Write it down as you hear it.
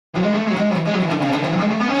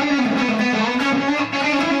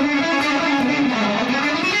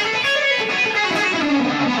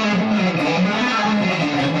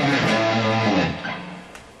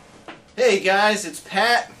Hey guys, it's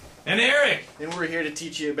Pat. And Eric. And we're here to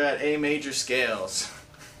teach you about A major scales.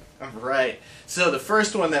 Alright, so the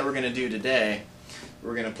first one that we're going to do today,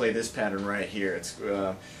 we're going to play this pattern right here. It's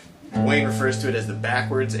Wayne refers to it as the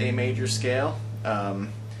backwards A major scale. I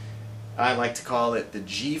like to call it the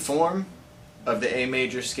G form of the A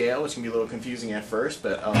major scale, which can be a little confusing at first,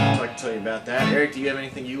 but I'll talk to tell you about that. Eric, do you have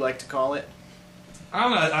anything you like to call it? I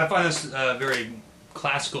don't know. I find this very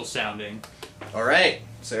classical sounding. All right.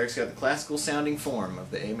 So Eric's got the classical sounding form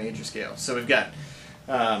of the A major scale. So we've got,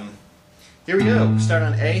 here we go. Start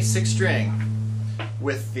on A, 6th string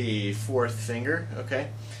with the 4th finger. Okay.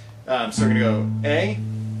 So we're going to go A.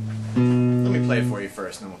 Let me play it for you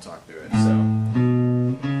first, and then we'll talk through it. So.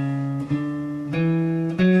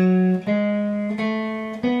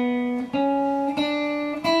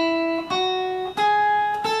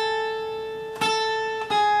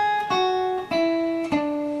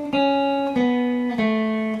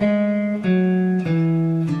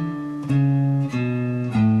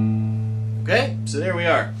 So there we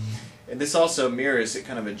are. And this also mirrors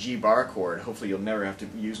kind of a G bar chord. Hopefully you'll never have to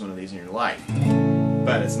use one of these in your life.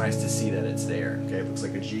 But it's nice to see that it's there. Okay, it looks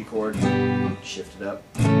like a G chord. Shift it up.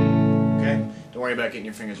 Okay, don't worry about getting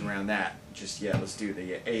your fingers around that just yet. Let's do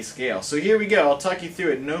the A scale. So here we go. I'll talk you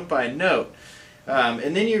through it note by note.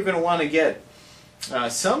 And then you're going to want to get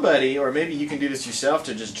somebody, or maybe you can do this yourself,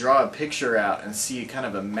 to just draw a picture out and see kind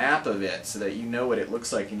of a map of it so that you know what it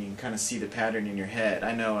looks like and you can kind of see the pattern in your head.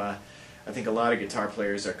 I know I think a lot of guitar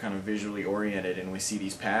players are kind of visually oriented, and we see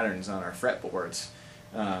these patterns on our fretboards.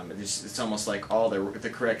 It's almost like all the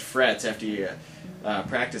correct frets, after you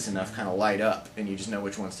practice enough, kind of light up, and you just know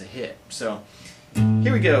which ones to hit. So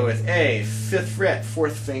here we go with A, 5th fret,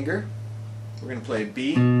 4th finger. We're going to play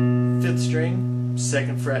B, 5th string,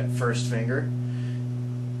 2nd fret, 1st finger.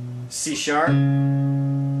 C sharp,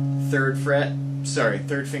 3rd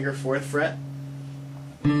finger, 4th fret.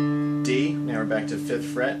 D, now we're back to 5th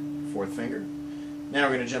fret, 4th finger. Now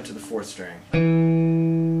we're going to jump to the 4th string.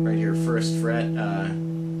 Right here, 1st fret,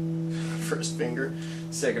 1st finger,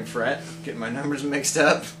 2nd fret. Getting my numbers mixed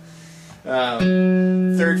up.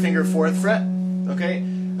 3rd finger, 4th fret. Okay.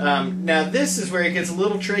 Now this is where it gets a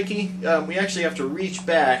little tricky. We actually have to reach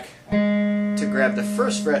back to grab the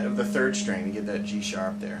 1st fret of the 3rd string to get that G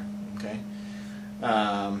sharp there. Okay.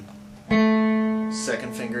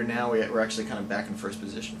 2nd finger. Now we're actually kind of back in 1st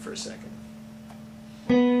position for a second.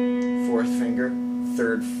 4th finger,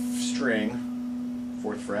 3rd string,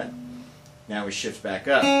 4th fret. Now we shift back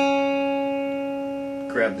up.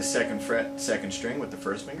 Grab the 2nd fret, 2nd string with the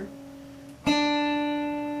 1st finger.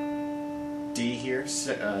 D here,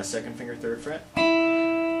 2nd finger, 3rd fret.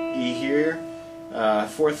 E here,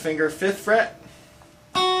 4th finger, 5th fret.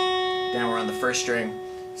 Now we're on the 1st string,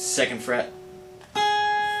 2nd fret,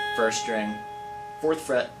 1st string, 4th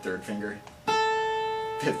fret, 3rd finger,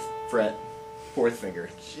 5th fret, 4th finger.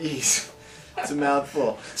 Jeez, it's a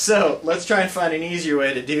mouthful. So let's try and find an easier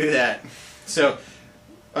way to do that. So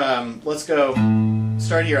let's go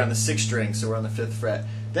start here on the 6th string, so we're on the 5th fret.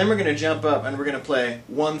 Then we're going to jump up and we're going to play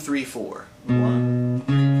 1, 3, 4.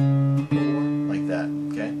 1, 4, like that.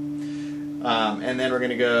 Okay. And then we're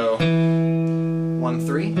going to go 1,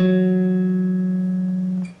 3,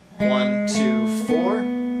 1, 2, 4.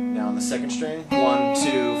 Now on the 2nd string, 1,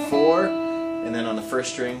 2, 4. And then on the 1st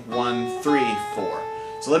string, 1, 3, 4.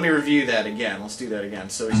 So let me review that again. Let's do that again.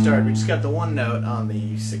 So we just got the 1 note on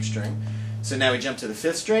the 6th string. So now we jump to the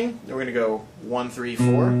 5th string. Then we're going to go 1, 3, 4.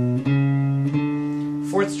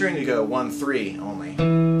 4th string we go 1, 3 only.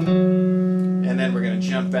 And then we're going to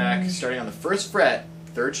jump back, starting on the 1st fret,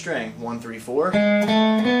 3rd string, 1, 3, 4.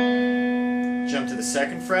 Jump to the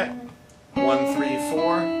 2nd fret, 1, 3,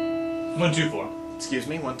 4. 1, 2, 4. Excuse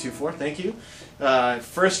me, 1, 2, 4. Thank you.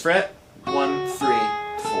 1st fret, 1, 3, 4.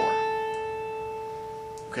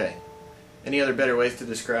 Okay. Any other better ways to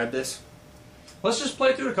describe this? Let's just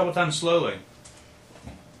play through it a couple times slowly.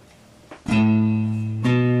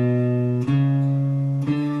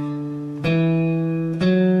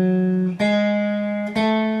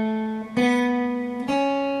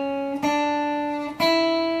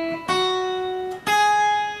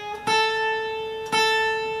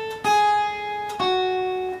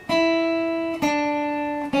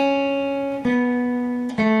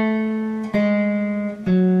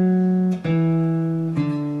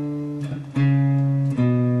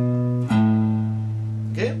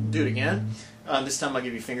 This time I'll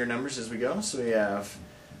give you finger numbers as we go. So we have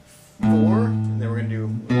 4, and then we're going to do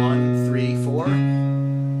 1, 3, 4,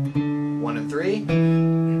 1 and 3,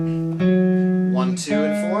 1, 2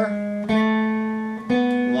 and 4,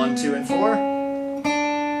 1, 2 and 4,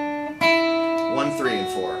 1, 3 and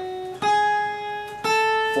 4,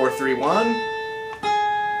 4-3-1,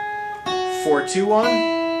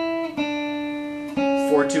 4-2-1,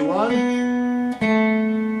 4-2-1,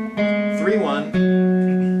 3-1,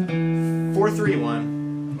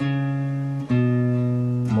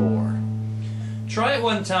 4-3-1, 4. Try it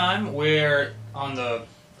one time where on the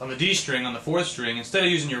D string, on the 4th string, instead of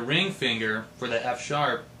using your ring finger for the F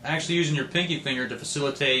sharp, actually using your pinky finger to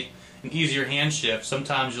facilitate an easier hand shift.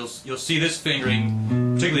 Sometimes you'll see this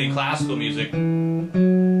fingering, particularly in classical music.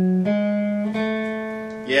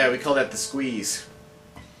 Yeah, we call that the squeeze.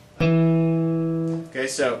 Okay,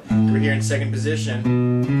 so we're here in 2nd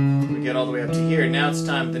position. We get all the way up to here. Now it's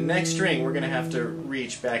time. The next string, we're going to have to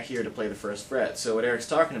reach back here to play the 1st fret. So what Eric's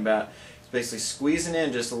talking about is basically squeezing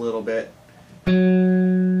in just a little bit,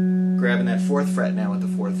 grabbing that 4th fret now with the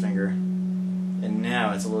 4th finger, and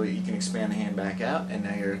now it's a little. You can expand the hand back out, and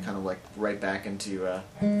now you're kind of like right back into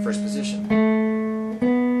 1st position.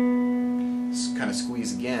 Just kind of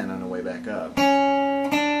squeeze again on the way back up.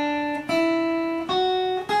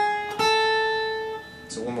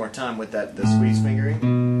 So one more time with the squeeze fingering.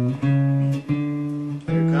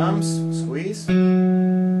 Here it comes, squeeze.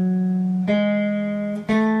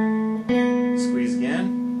 Squeeze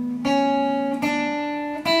again.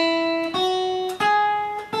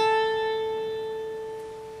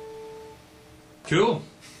 Cool.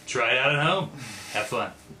 Try it out at home. Have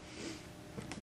fun.